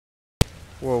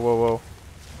Whoa, whoa, whoa.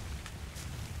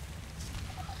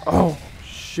 Oh,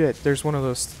 shit. There's one of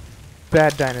those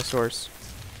bad dinosaurs.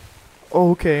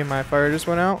 Okay, my fire just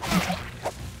went out.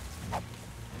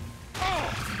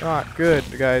 Not good,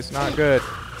 guys. Not good.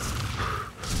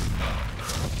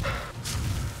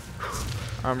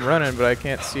 I'm running, but I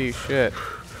can't see shit.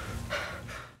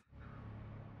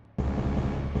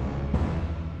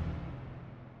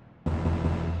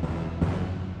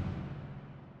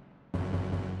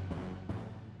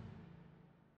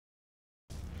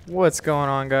 What's going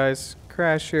on, guys?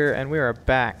 Crash here, and we are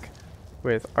back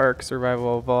with ARK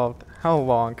Survival Evolved. How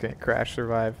long can Crash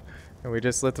survive? And we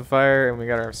just lit the fire, and we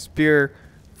got our spear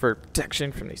for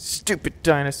protection from these stupid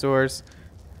dinosaurs.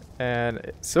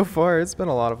 And so far, it's been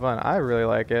a lot of fun. I really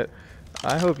like it.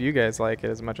 I hope you guys like it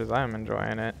as much as I'm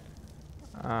enjoying it.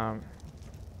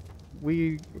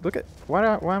 We look at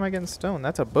why am I getting stoned?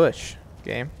 That's a bush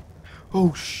game.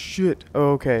 Oh shit.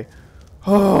 Okay.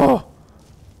 Oh.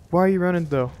 Why are you running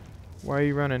though? Why are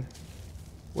you running?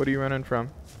 What are you running from?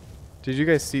 Did you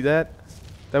guys see that?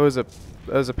 That was a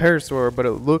parasaur, but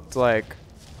it looked like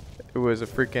it was a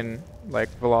freaking like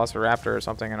velociraptor or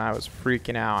something, and I was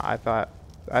freaking out. I thought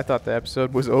the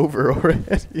episode was over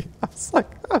already. I was like,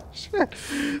 oh shit,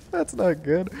 that's not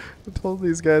good. I told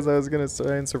these guys I was gonna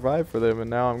try and survive for them,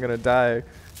 and now I'm gonna die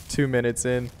 2 minutes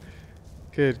in.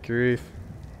 Good grief.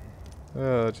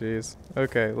 Oh jeez.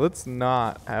 Okay, let's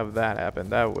not have that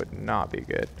happen. That would not be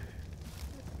good.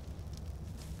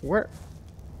 Where?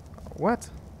 What?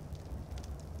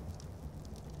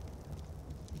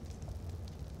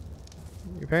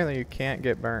 Apparently you can't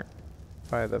get burnt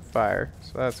by the fire,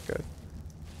 so that's good.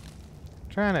 I'm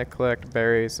trying to collect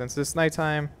berries. Since it's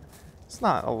nighttime, it's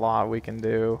not a lot we can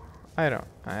do. I don't,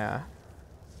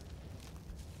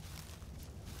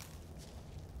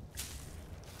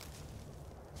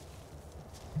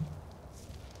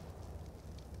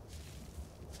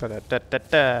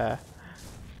 Da-da-da-da-da.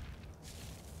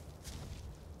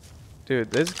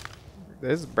 Dude, this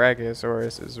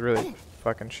Brachiosaurus is really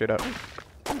fucking shit up.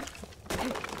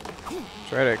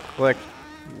 Try to collect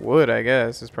wood, I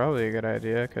guess, is probably a good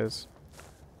idea, because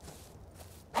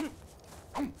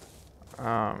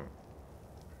I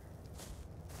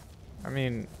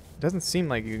mean, it doesn't seem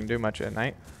like you can do much at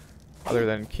night other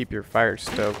than keep your fire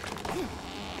stoked,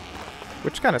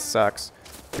 which kind of sucks,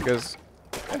 because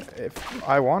if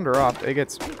I wander off, it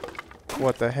gets...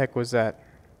 What the heck was that?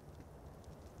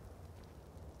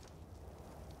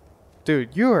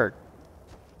 Dude, you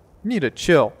need to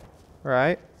chill,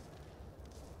 right?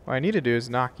 What I need to do is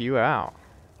knock you out.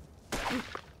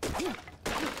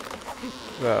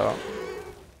 So,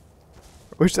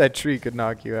 I wish that tree could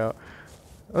knock you out.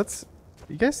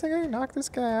 You guys think I can knock this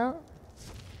guy out?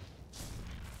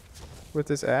 With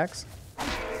this axe?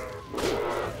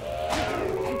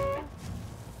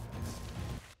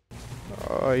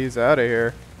 Oh, he's out of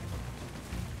here.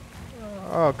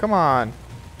 Oh, come on.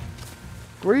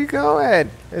 Where are you going?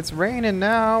 It's raining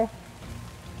now.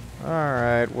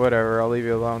 Alright, whatever. I'll leave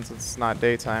you alone since it's not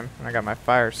daytime. And I got my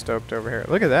fire stoked over here.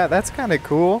 Look at that. That's kind of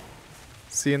cool.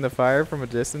 Seeing the fire from a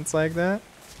distance like that.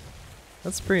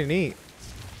 That's pretty neat.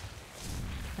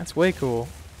 That's way cool.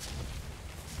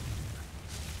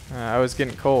 I was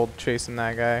getting cold chasing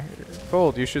that guy.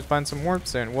 Cold, you should find some warmth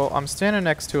soon. Well, I'm standing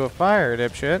next to a fire,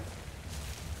 dipshit.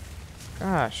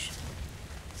 Gosh.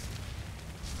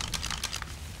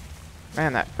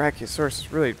 Man, that Brachiosaurus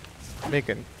is really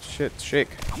making shit shake.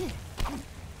 You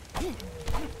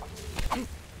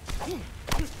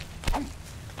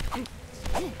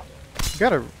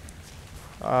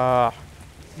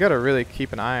gotta really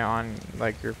keep an eye on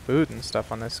like your food and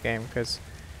stuff on this game, because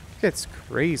it gets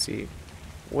crazy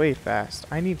way fast.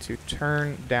 I need to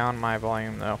turn down my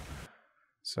volume though,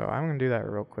 so I'm gonna do that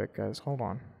real quick, guys. Hold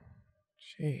on.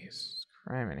 Jeez.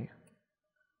 Criminy.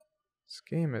 This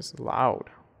game is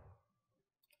loud.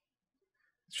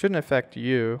 It shouldn't affect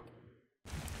you.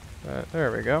 But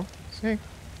there we go. See?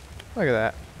 Look at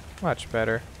that. Much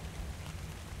better.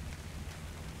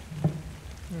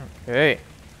 Okay.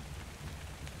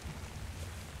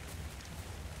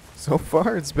 So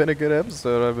far, it's been a good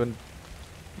episode. I've been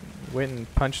went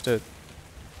and punched a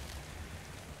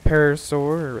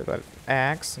parasaur with an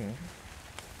axe and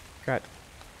got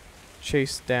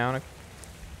chased down.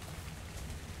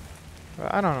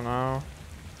 I don't know,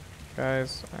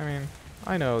 guys. I mean,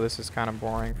 I know this is kind of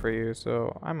boring for you,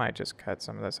 so I might just cut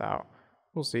some of this out.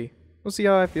 We'll see. We'll see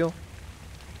how I feel.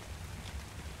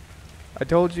 I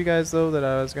told you guys, though, that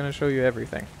I was going to show you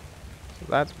everything. So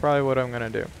that's probably what I'm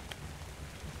going to do.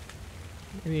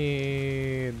 We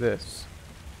need this.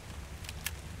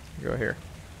 Go here.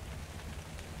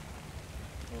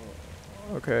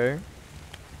 Okay.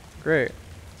 Great.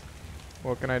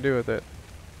 What can I do with it?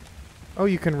 Oh,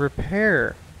 you can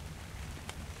repair.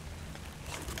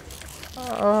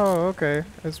 Oh, okay.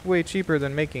 It's way cheaper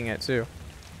than making it, too.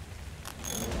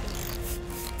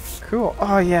 Cool.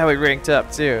 Oh, yeah, we ranked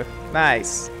up, too.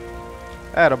 Nice.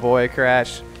 Attaboy,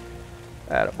 Crash.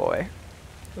 Attaboy.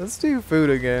 Let's do food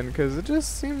again, because it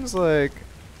just seems like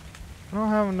I don't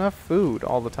have enough food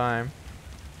all the time.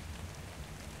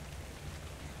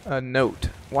 A note.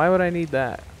 Why would I need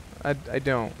that? I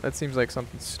don't. That seems like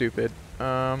something stupid.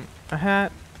 A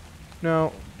hat?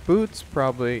 No. Boots?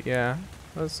 Probably, yeah.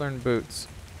 Let's learn boots.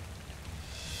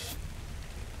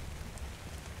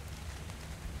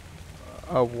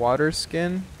 A water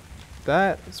skin?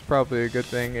 That is probably a good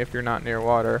thing if you're not near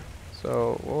water.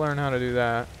 So we'll learn how to do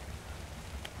that.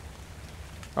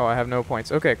 Oh, I have no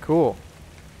points. Okay, cool.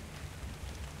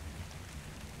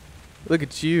 Look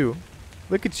at you.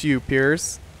 Look at you,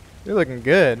 Pierce. You're looking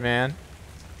good, man.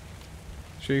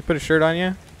 Should we put a shirt on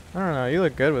you? I don't know. You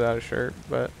look good without a shirt,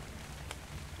 but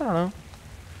I don't know.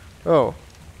 Oh.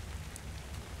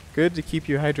 Good to keep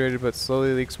you hydrated, but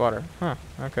slowly leaks water. Huh.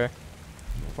 Okay.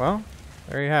 Well,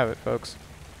 there you have it, folks.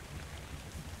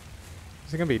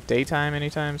 Is it gonna be daytime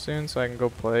anytime soon so I can go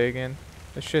play again?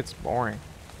 This shit's boring.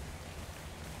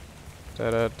 Da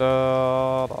da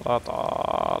da da da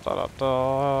da da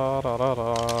da da da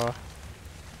da.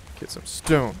 Get some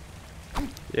stone.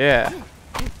 Yeah.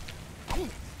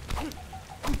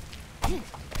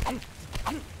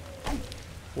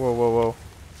 Whoa, whoa, whoa.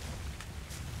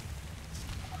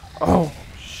 Oh,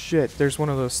 shit. There's one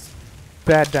of those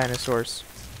bad dinosaurs.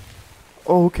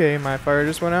 Okay, my fire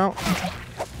just went out.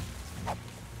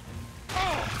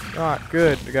 Not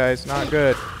good, guys. Not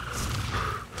good.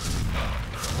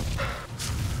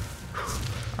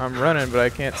 I'm running, but I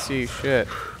can't see shit.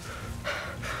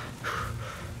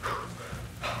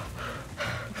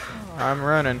 I'm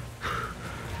running.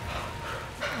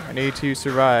 I need to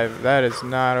survive. That is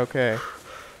not okay.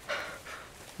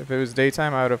 If it was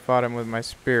daytime, I would have fought him with my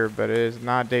spear, but it is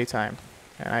not daytime,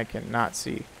 and I cannot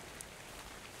see.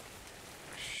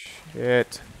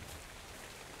 Shit.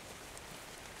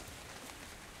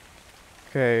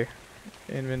 Okay.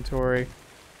 Inventory.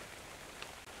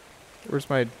 Where's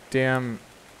my damn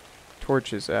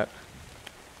torches at?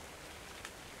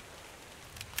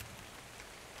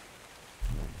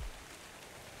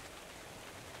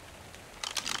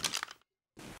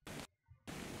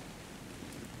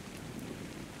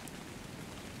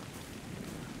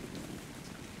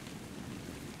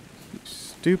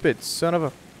 Stupid son of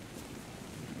a...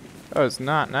 That was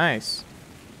not nice.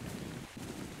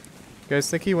 You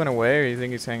guys think he went away, or you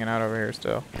think he's hanging out over here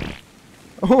still?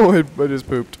 Oh, I just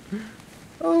pooped.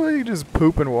 Oh, you just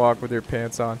poop and walk with your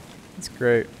pants on. That's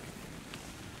great.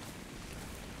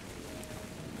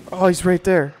 Oh, he's right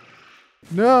there.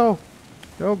 No!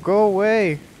 No, go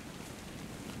away.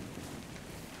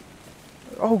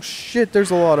 Oh, shit, there's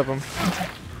a lot of them.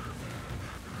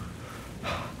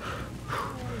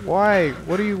 Why?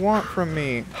 What do you want from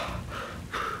me?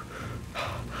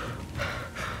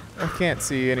 I can't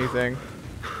see anything.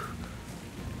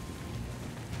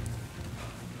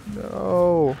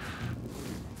 No.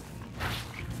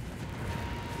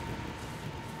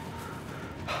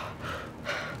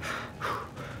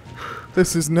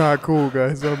 This is not cool,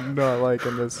 guys. I'm not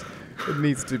liking this. It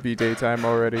needs to be daytime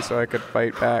already so I could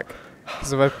fight back.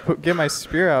 Because if I get my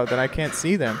spear out, then I can't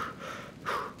see them.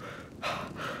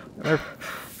 And they're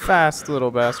fast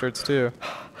little bastards, too.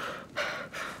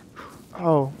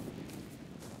 Oh.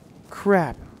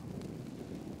 Crap.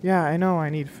 Yeah, I know I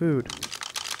need food.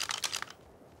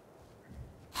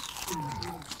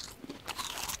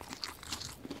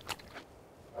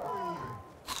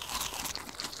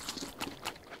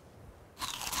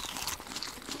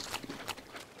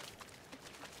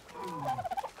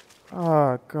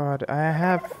 Oh god, I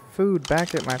have food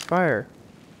back at my fire.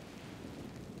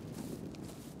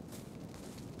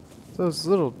 Those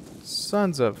little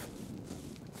sons of...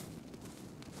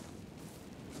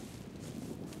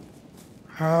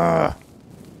 Ah.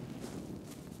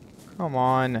 Come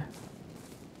on.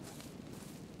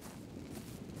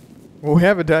 Well, we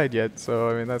haven't died yet, so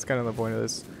I mean that's kind of the point of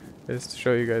this, is to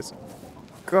show you guys.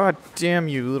 God damn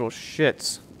you little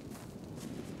shits.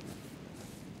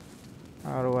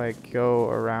 How do I go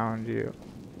around you?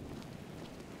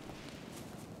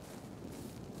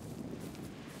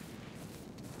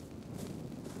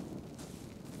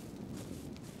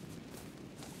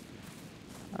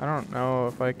 I don't know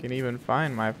if I can even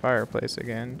find my fireplace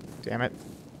again. Damn it.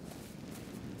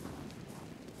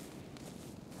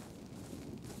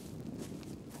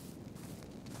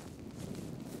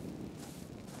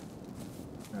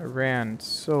 I ran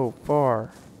so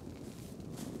far.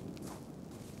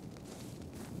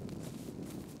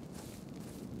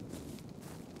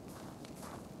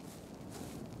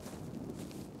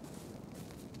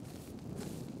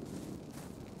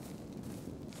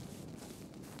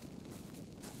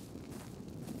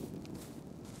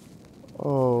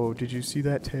 Oh, did you see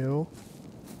that tail?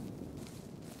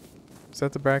 Is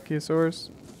that the Brachiosaurus?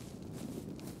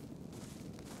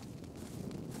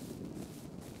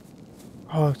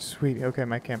 Oh, sweet. Okay,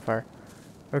 my campfire.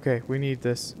 Okay, we need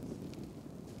this.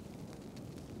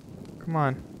 Come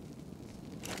on.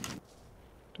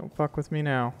 Don't fuck with me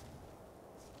now.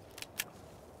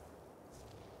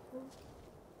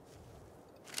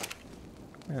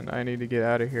 And I need to get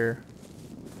out of here.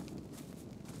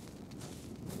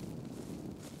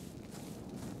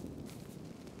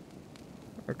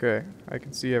 Okay, I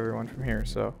can see everyone from here,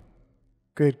 so.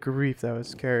 Good grief, that was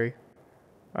scary.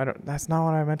 That's not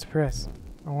what I meant to press.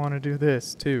 I want to do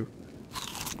this, too.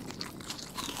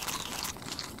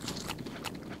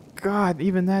 God,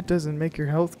 even that doesn't make your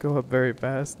health go up very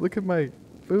fast. Look at my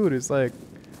food, it's like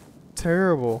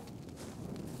terrible.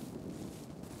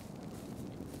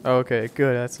 Oh, okay,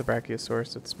 good. That's the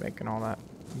Brachiosaurus that's making all that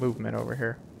movement over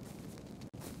here.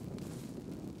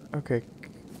 Okay.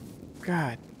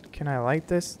 God, can I light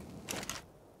this?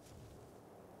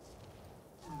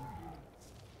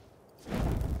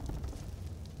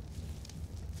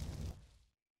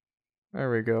 There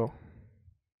we go.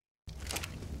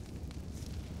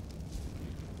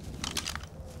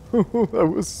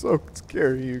 That was so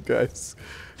scary, you guys.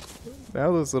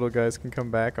 Now those little guys can come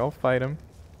back. I'll fight them.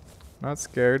 Not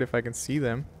scared if I can see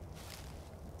them.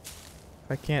 If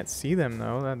I can't see them,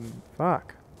 though, then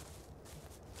fuck.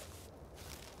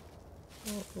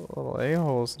 Little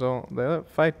a-holes they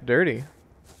fight dirty.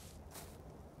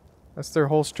 That's their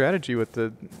whole strategy with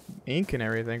the ink and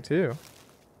everything, too.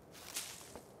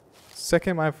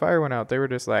 Second my fire went out, they were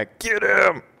just like, get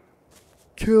him!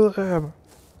 Kill him!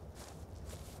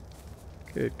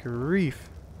 Good grief.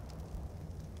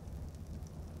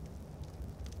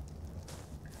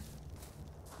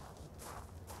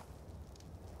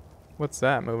 What's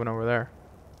that moving over there?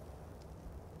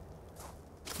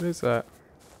 What is that?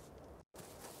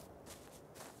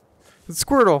 It's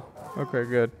Squirtle! Okay,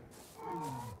 good.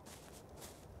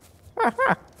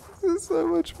 This is so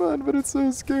much fun, but it's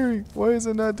so scary. Why is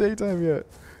it not daytime yet?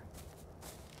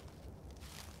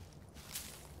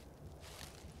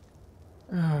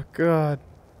 Oh, God.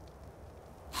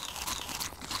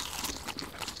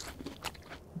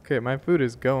 Okay, my food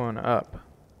is going up.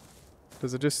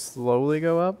 Does it just slowly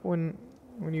go up when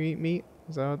you eat meat?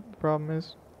 Is that what the problem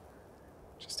is?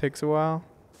 Just takes a while?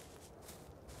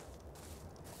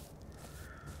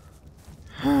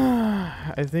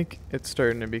 I think it's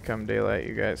starting to become daylight,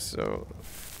 you guys, so...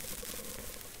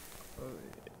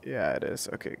 Yeah, it is.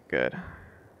 Okay, good.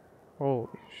 Holy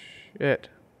shit.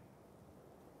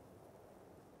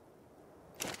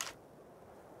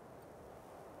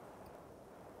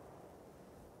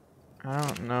 I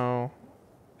don't know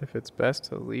if it's best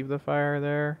to leave the fire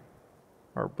there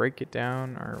or break it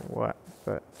down or what,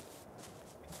 but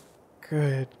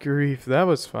good grief, that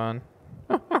was fun.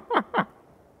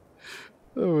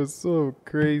 That was so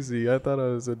crazy. I thought I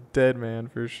was a dead man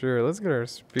for sure. Let's get our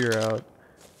spear out.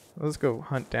 Let's go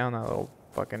hunt down that little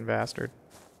fucking bastard.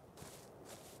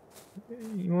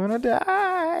 You wanna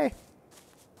die?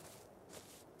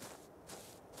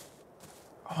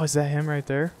 Oh, is that him right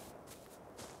there?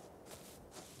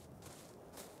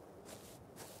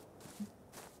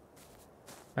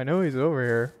 I know he's over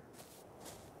here.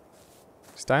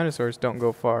 These dinosaurs don't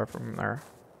go far from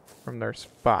their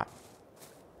spot.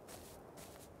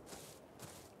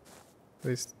 At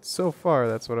least so far,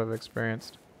 that's what I've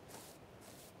experienced.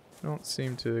 Don't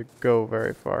seem to go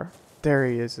very far. There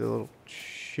he is, a little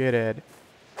shithead.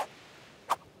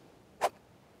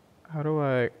 How do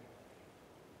I...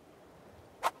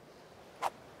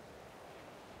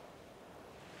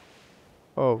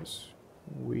 Oh,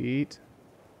 sweet.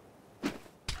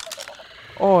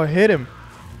 Oh, I hit him.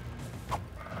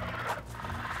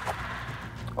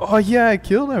 Oh, yeah, I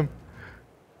killed him.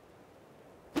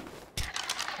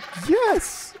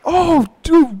 Yes! Oh,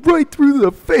 dude, right through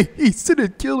the face. And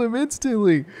it killed him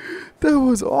instantly. That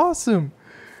was awesome.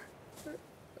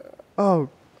 Oh,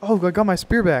 I got my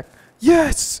spear back.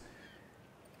 Yes!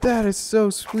 That is so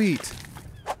sweet.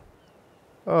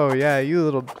 Oh, yeah, you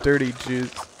little dirty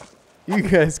Jews. You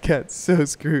guys got so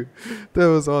screwed. That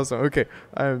was awesome. Okay,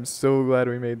 I am so glad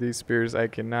we made these spears. I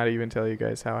cannot even tell you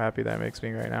guys how happy that makes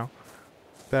me right now.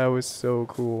 That was so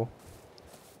cool.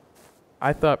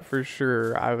 I thought for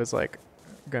sure I was like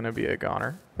gonna be a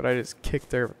goner, but I just kicked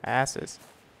their asses.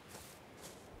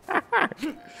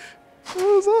 That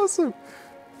was awesome.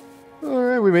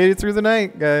 Alright, we made it through the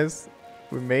night, guys.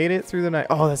 We made it through the night.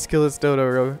 Oh, let's kill this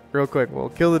dodo real quick. We'll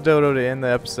kill the dodo to end the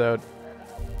episode.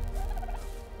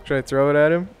 Should I throw it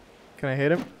at him? Can I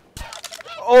hit him?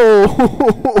 Oh!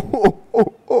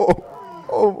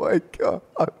 Oh my god.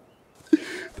 That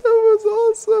was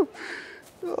awesome.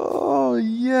 Oh,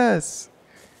 yes.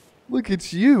 Look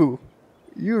at you.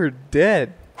 You are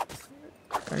dead.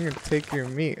 I'm going to take your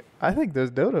meat. I think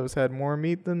those dodos had more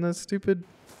meat than the stupid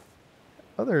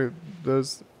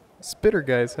those spitter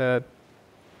guys had.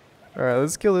 Alright,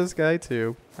 let's kill this guy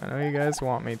too. I know you guys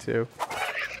want me to.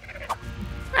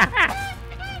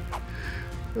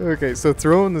 Okay, so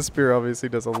throwing the spear obviously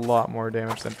does a lot more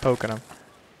damage than poking him.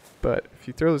 But if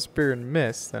you throw the spear and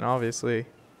miss, then obviously,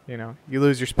 you know, you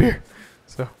lose your spear.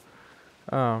 So,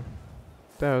 that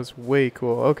was way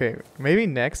cool. Okay, maybe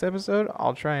next episode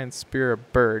I'll try and spear a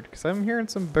bird, because I'm hearing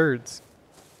some birds.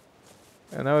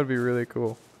 And that would be really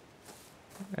cool.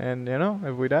 And, you know,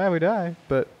 if we die, we die.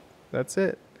 But that's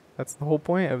it. That's the whole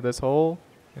point of this whole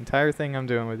entire thing I'm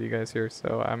doing with you guys here.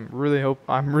 So I'm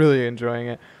really enjoying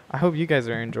it. I hope you guys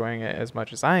are enjoying it as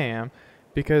much as I am,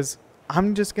 because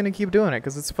I'm just going to keep doing it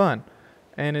because it's fun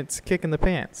and it's kicking the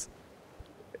pants.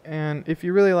 And if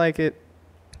you really like it,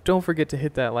 don't forget to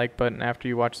hit that like button after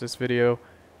you watch this video.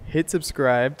 Hit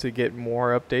subscribe to get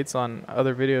more updates on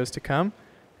other videos to come.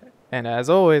 And as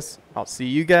always, I'll see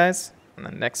you guys in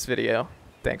the next video.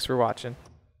 Thanks for watching.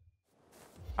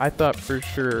 I thought for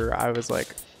sure I was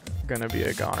like gonna be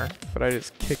a goner, but I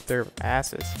just kicked their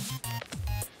asses.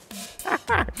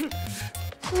 That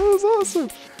was awesome.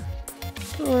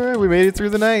 Alright, we made it through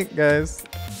the night, guys.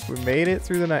 We made it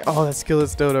through the night. Oh, let's kill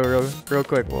this dodo real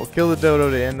quick. We'll kill the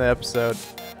dodo to end the episode.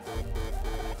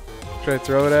 Should I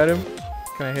throw it at him?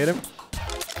 Can I hit him?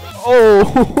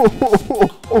 Oh!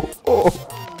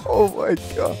 Oh my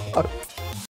god.